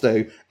hotel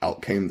stay.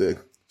 Out came the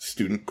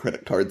student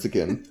credit cards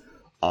again.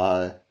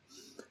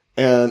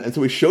 And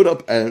so we showed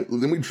up, and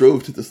then we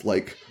drove to this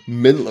like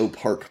Menlo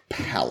Park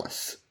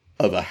palace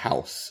of a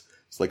house.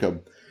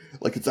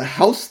 It's a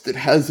house that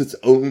has its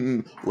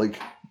own like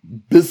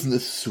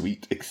business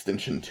suite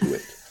extension to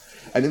it.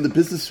 And in the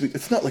business suite,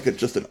 it's not like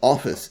just an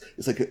office.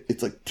 It's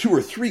like 2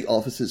 or 3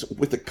 offices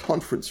with a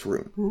conference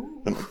room.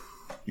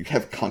 you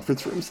have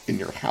conference rooms in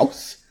your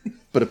house,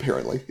 but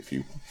apparently if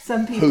you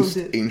Some people host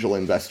do. angel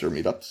investor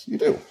meetups, you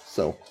do.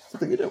 So it's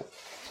something you do.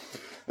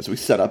 And so we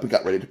set up, we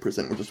got ready to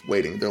present, we're just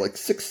waiting. There's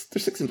six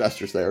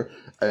investors there,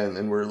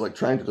 and we're like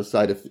trying to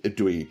decide if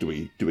do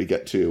we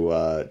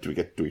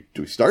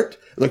start?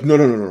 Like,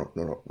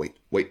 no, wait,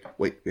 we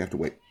have to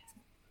wait.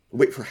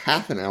 Wait for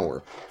half an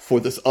hour for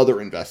this other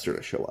investor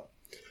to show up.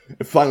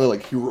 And finally,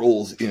 like, he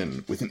rolls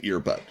in with an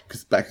earbud.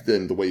 Because back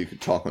then, the way you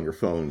could talk on your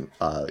phone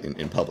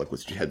in public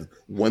was you had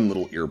one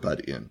little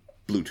earbud in,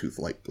 Bluetooth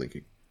light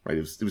blinking. Right?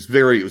 It was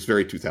very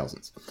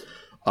 2000s.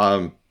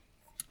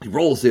 He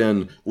rolls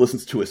in,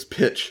 listens to his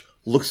pitch,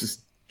 looks us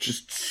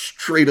just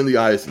straight in the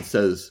eyes and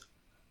says,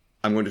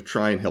 "I'm going to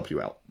try and help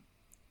you out.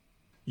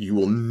 You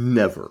will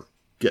never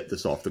get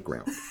this off the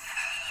ground."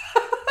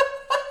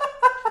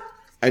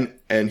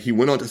 And he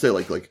went on to say,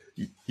 like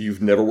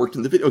you've never worked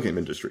in the video game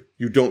industry.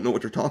 You don't know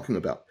what you're talking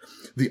about.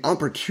 The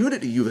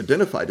opportunity you've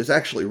identified is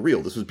actually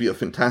real. This would be a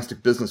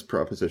fantastic business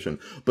proposition,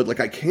 but like,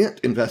 I can't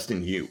invest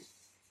in you.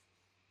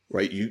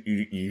 Right?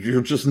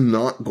 You're just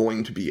not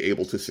going to be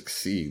able to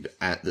succeed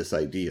at this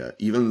idea,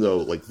 even though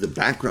like the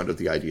background of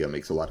the idea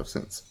makes a lot of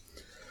sense.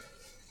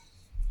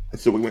 And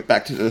so I went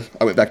back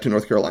to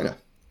North Carolina,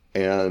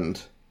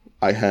 and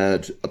I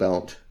had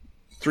about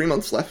 3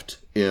 months left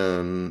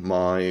in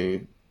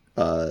my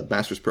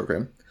master's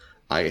program.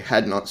 I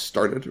had not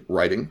started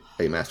writing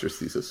a master's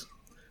thesis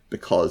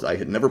because I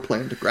had never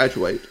planned to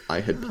graduate. I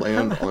had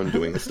planned on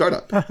doing a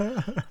startup.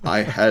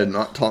 I had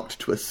not talked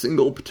to a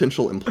single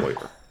potential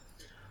employer.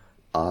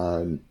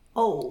 And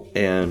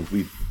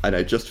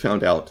I just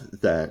found out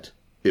that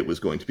it was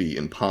going to be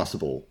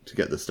impossible to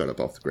get this startup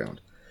off the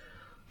ground.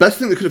 Best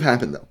thing that could have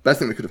happened, though. Because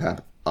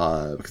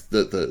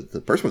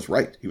the person was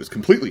right. He was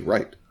completely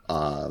right.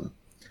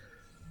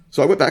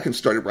 So I went back and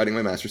started writing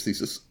my master's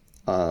thesis.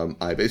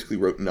 I basically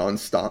wrote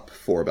nonstop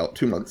for about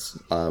 2 months.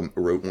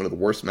 Wrote one of the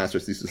worst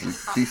master's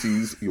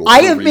theses you'll I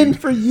ever have read. been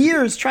for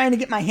years trying to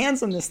get my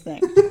hands on this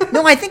thing.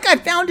 No, I think I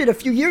found it a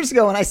few years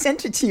ago and I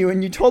sent it to you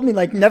and you told me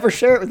like never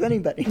share it with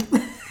anybody.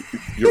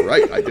 You're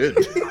right, I did.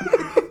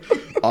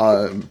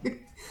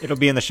 It'll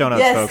be in the show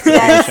notes, Yes, folks. It'll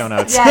be in the show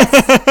notes. Yes.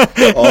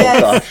 Oh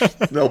Yes.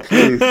 gosh, no,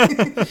 please.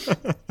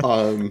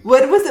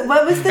 What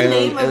was the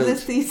name of and-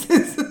 this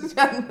thesis,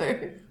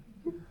 Chandler?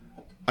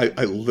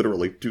 I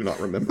literally do not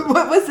remember.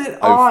 What was it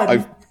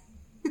on?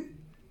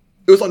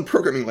 It was on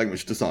programming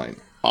language design,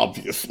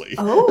 obviously.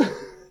 Oh,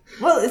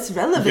 well, it's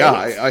relevant. Yeah,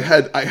 I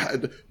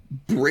had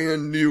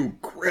brand new,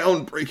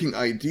 groundbreaking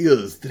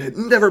ideas that had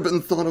never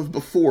been thought of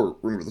before.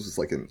 Remember, this was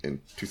like in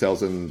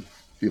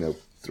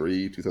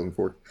 2003,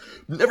 2004.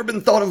 Never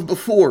been thought of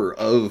before.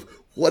 Of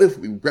what if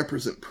we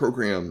represent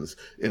programs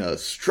in a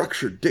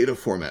structured data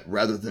format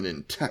rather than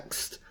in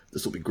text?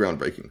 This will be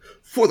groundbreaking.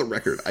 For the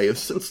record, I have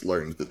since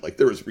learned that like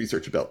there was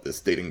research about this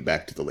dating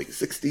back to the late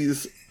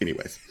 60s.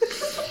 Anyways,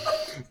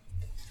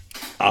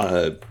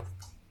 I'm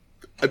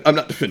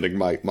not defending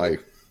my. I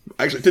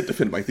actually did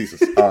defend my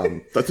thesis.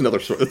 That's another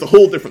story. That's a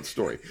whole different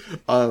story.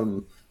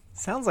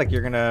 Sounds like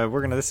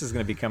this is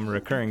gonna become a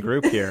recurring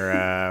group here.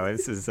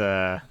 This is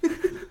I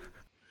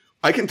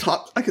can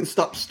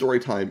stop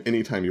story time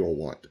anytime you all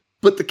want.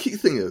 But the key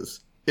thing is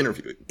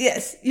interviewing.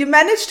 Yes, you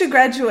managed to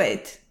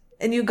graduate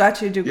and you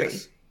got your degree.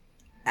 Yes.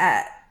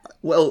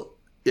 Well,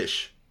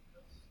 ish.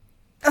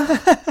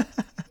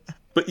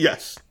 But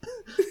yes.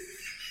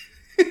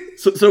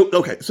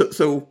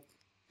 So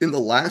in the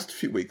last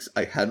few weeks,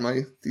 I had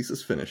my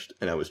thesis finished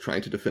and I was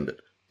trying to defend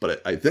it.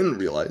 But I then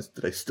realized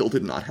that I still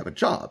did not have a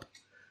job.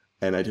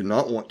 And I did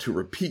not want to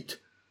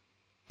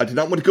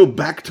go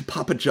back to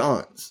Papa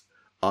John's.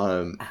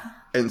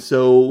 And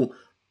so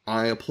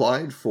I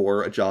applied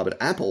for a job at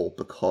Apple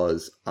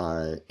because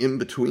in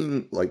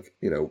between, my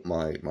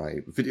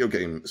video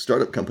game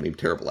startup company,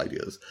 Terrible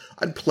Ideas,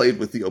 I'd played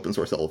with the open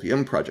source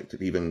LLVM project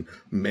and even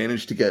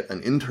managed to get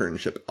an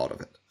internship out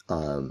of it.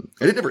 I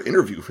didn't ever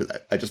interview for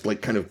that. I just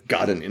kind of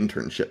got an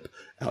internship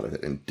out of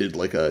it and did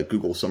a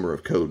Google Summer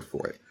of Code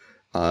for it.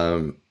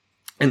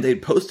 And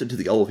they'd posted to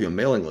the LLVM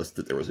mailing list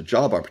that there was a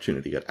job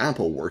opportunity at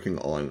Apple working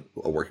with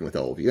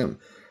LLVM.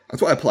 And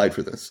so I applied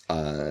for this.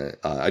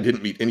 I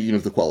didn't meet any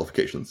of the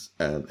qualifications,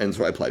 and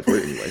so I applied for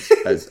it anyways.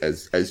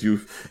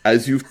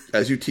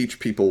 as you teach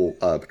people,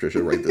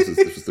 Patricia, right? This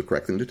is the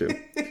correct thing to do.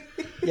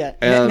 Yeah,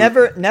 And-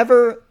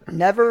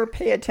 never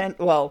pay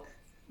attention. Well,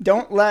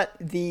 don't let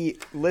the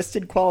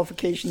listed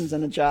qualifications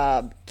in a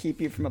job keep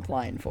you from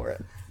applying for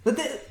it. but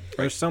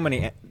there's so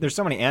many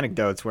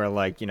anecdotes where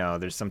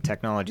there's some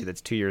technology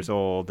that's 2 years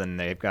old and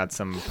they've got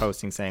some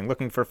posting saying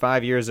looking for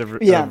 5 years of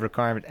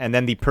requirement, and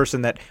then the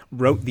person that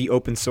wrote the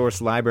open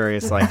source library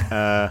is like,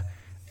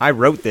 I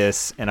wrote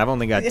this and I've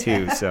only got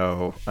 2,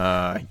 so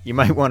you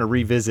might want to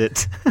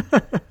revisit.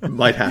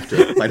 Might have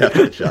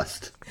to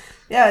adjust.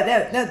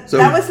 Yeah, So-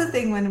 that was the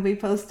thing when we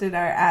posted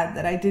our ad,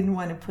 that I didn't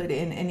want to put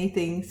in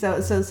anything. So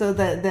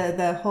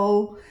the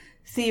whole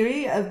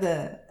theory of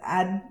the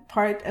ad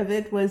part of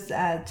it was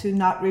to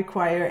not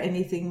require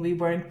anything we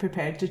weren't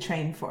prepared to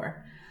train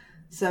for.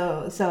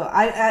 So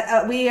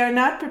we are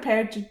not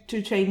prepared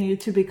to train you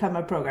to become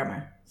a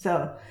programmer.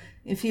 So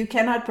if you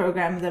cannot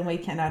program, then we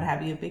cannot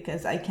have you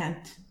because I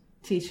can't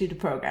teach you to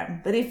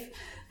program. But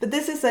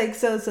this is like,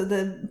 so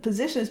the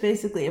position is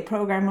basically a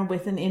programmer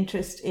with an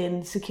interest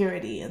in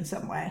security in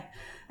some way.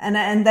 And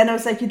then I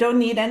was like, you don't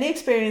need any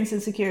experience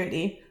in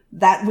security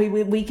that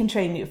we can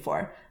train you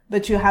for,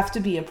 but you have to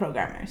be a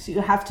programmer. So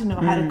you have to know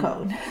how to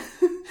code.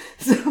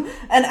 So,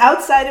 and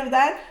outside of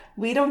that,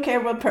 we don't care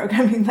what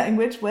programming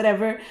language,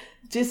 whatever,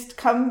 just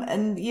come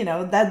and,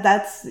 we'll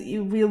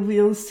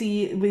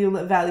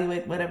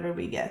evaluate whatever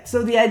we get.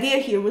 So the idea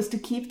here was to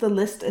keep the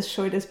list as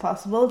short as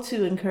possible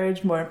to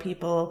encourage more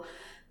people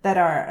that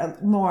are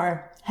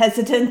more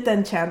hesitant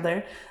than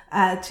Chandler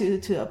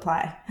to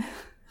apply.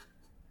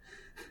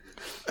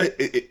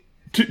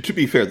 To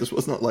be fair, this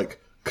was not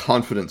like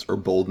confidence or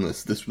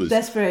boldness. This was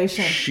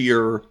desperation,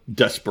 sheer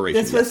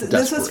desperation.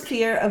 This was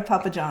fear of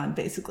Papa John,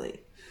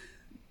 basically.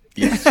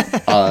 Yes.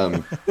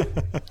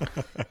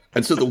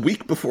 And so the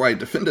week before I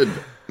defended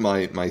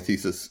my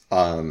thesis,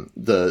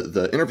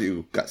 the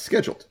interview got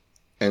scheduled,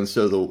 and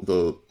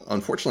so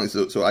unfortunately,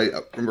 so I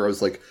remember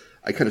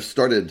I kind of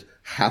started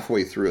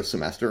halfway through a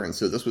semester, and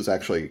so this was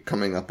actually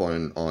coming up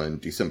on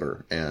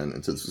December,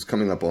 and so this was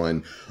coming up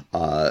on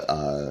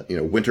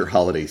winter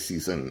holiday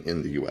season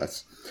in the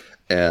U.S.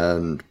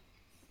 And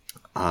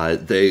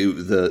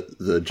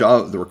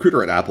the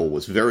recruiter at Apple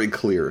was very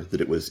clear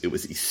that it was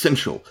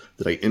essential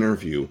that I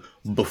interview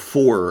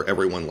before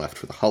everyone left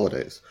for the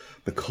holidays,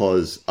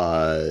 because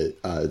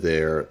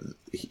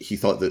he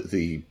thought that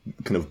the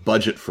kind of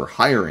budget for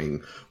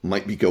hiring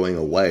might be going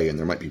away and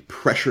there might be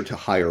pressure to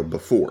hire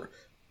before.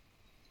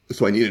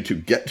 So I needed to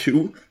get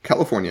to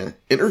California,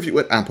 interview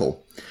at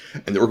Apple,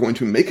 and they were going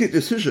to make a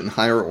decision,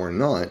 hire or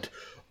not,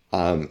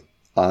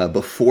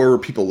 before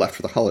people left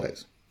for the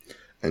holidays.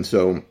 And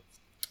so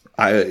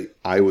I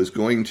was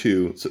going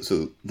to,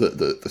 so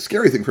the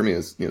scary thing for me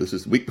is, this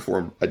is the week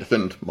before I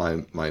defend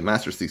my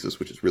master's thesis,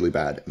 which is really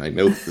bad, and I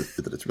know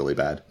that it's really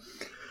bad.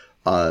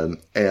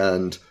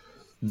 And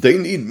they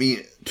need me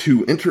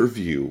to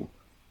interview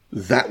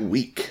that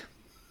week.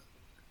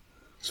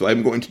 So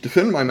I'm going to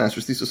defend my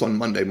master's thesis on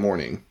Monday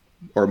morning,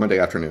 or Monday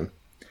afternoon,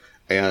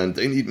 and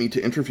they need me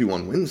to interview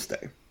on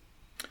Wednesday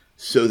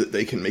so that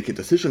they can make a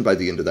decision by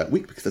the end of that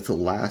week, because that's the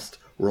last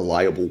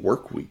reliable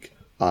work week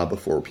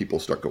before people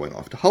start going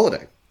off to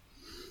holiday.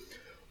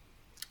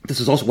 This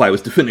is also why I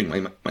was defending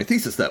my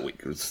thesis that week.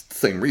 It was the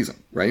same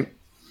reason, right?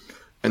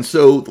 And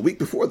so the week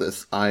before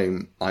this,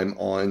 I'm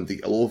on the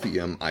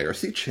LLVM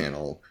IRC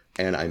channel,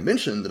 and I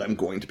mentioned that I'm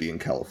going to be in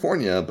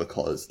California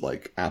because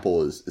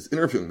Apple is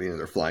interviewing me, and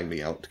they're flying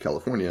me out to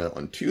California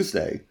on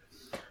Tuesday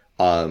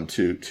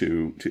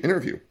to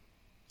interview.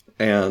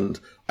 And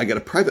I get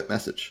a private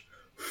message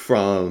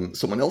from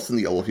someone else in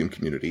the LLVM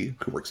community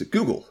who works at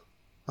Google.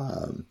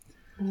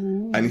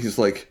 And he's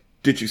like,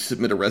 did you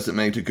submit a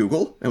resume to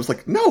Google? And I was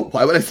like, no,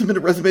 why would I submit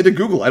a resume to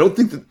Google? I don't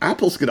think that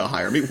Apple's going to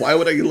hire me. Why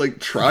would I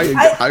try and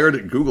get hired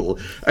at Google?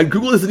 And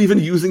Google isn't even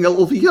using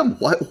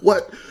LLVM.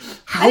 What?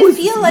 How I is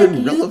feel this like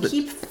even relevant?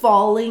 you keep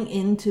falling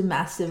into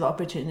massive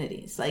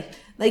opportunities. Like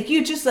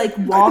you just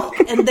walk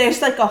and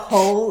there's a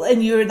hole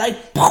and you're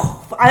like,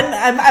 poof,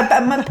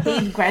 I'm a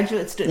paid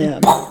graduate student. Yeah.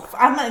 Poof,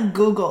 I'm on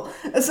Google.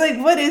 It's like,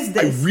 what is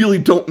this? I really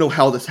don't know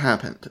how this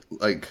happened.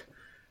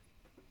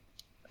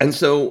 And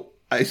so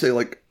I say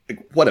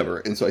whatever.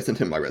 And so I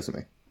sent him my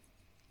resume.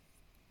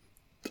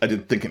 I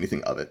didn't think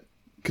anything of it.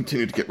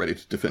 Continued to get ready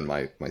to defend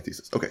my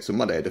thesis. Okay, so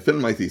Monday I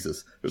defend my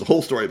thesis. There's a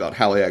whole story about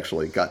how I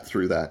actually got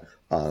through that.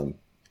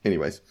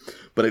 Anyways,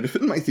 but I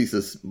defend my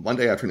thesis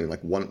Monday afternoon,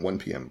 1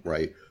 p.m.,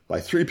 right? By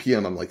 3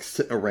 p.m., I'm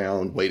sitting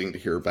around waiting to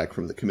hear back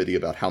from the committee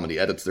about how many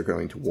edits they're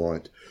going to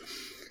want.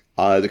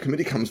 The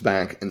committee comes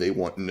back and they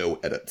want no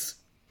edits.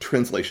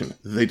 Translation,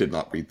 they did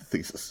not read the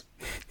thesis.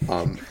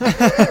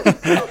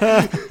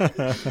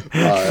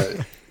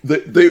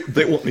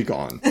 They want me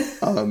gone.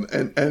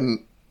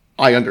 And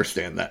I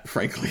understand that,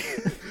 frankly.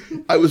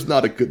 I was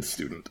not a good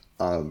student.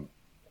 And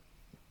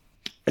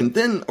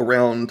then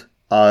around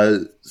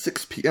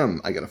 6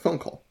 p.m., I get a phone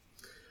call.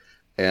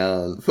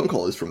 And the phone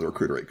call is from the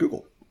recruiter at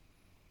Google.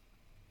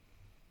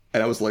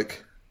 And I was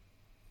like,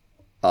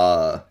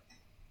 hi.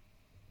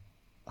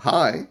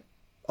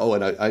 Oh,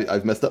 and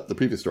I've messed up the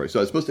previous story. So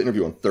I was supposed to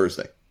interview on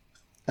Thursday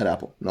at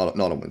Apple, not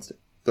on Wednesday.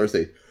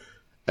 Thursday.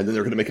 And then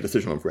they're going to make a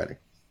decision on Friday.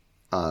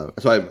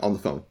 So I'm on the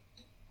phone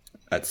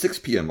at 6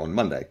 p.m. on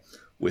Monday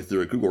with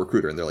the Google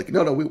recruiter. And they're like,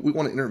 no, we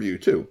want to interview you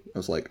too. I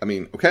was like,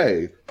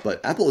 okay,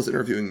 but Apple is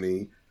interviewing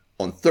me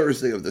on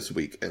Thursday of this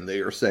week. And they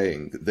are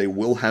saying that they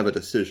will have a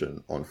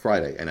decision on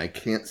Friday. And I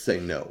can't say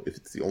no. If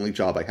it's the only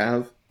job I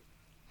have,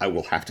 I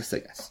will have to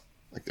say yes.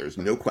 There's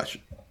no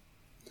question.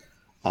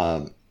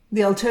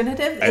 The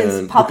alternative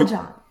is Papa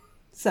John.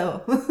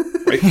 So.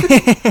 Right?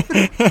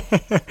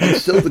 And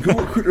so the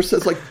Google recruiter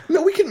says,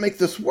 no, we can make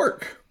this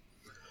work.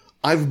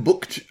 I've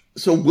booked,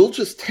 so we'll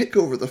just take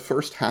over the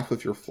first half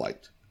of your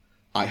flight.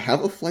 I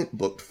have a flight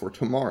booked for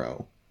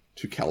tomorrow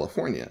to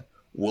California.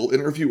 We'll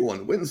interview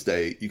on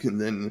Wednesday. You can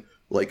then,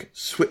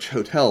 switch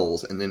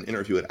hotels and then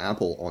interview at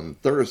Apple on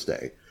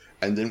Thursday.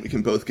 And then we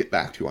can both get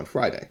back to you on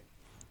Friday.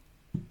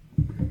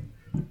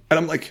 And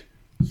I'm like,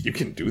 you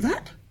can do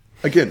that?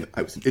 Again,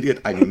 I was an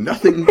idiot. I knew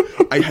nothing.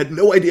 I had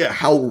no idea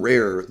how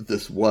rare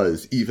this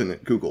was, even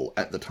at Google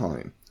at the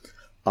time.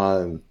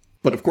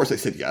 But of course I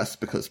said yes,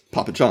 because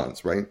Papa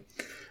John's, right?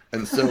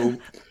 And so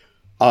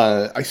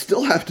I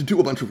still have to do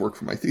a bunch of work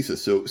for my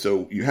thesis.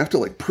 So you have to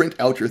like print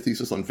out your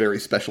thesis on very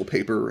special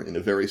paper in a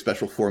very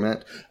special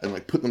format and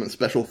like put them in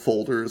special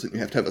folders, and you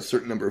have to have a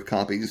certain number of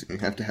copies, and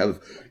you have to have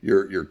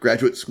your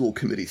graduate school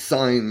committee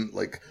sign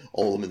like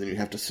all of them, and then you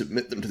have to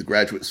submit them to the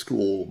graduate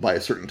school by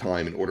a certain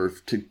time in order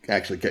to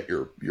actually get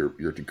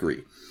your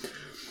degree.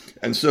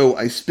 And so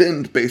I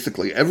spend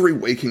basically every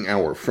waking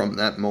hour from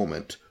that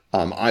moment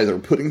either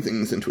putting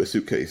things into a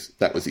suitcase.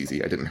 That was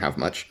easy. I didn't have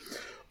much.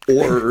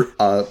 Or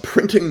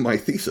printing my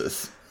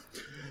thesis.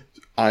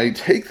 I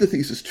take the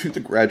thesis to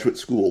the graduate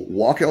school,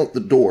 walk out the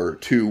door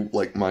to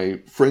like my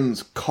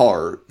friend's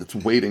car that's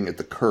waiting at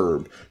the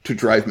curb to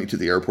drive me to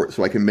the airport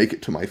so I can make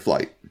it to my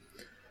flight.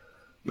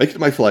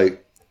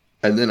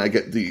 And then I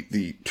get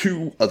the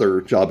 2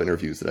 other job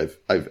interviews that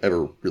I've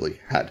ever really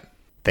had.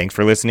 Thanks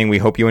for listening. We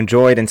hope you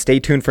enjoyed, and stay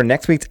tuned for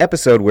next week's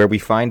episode where we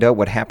find out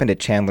what happened at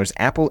Chandler's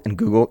Apple and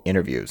Google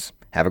interviews.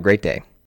 Have a great day.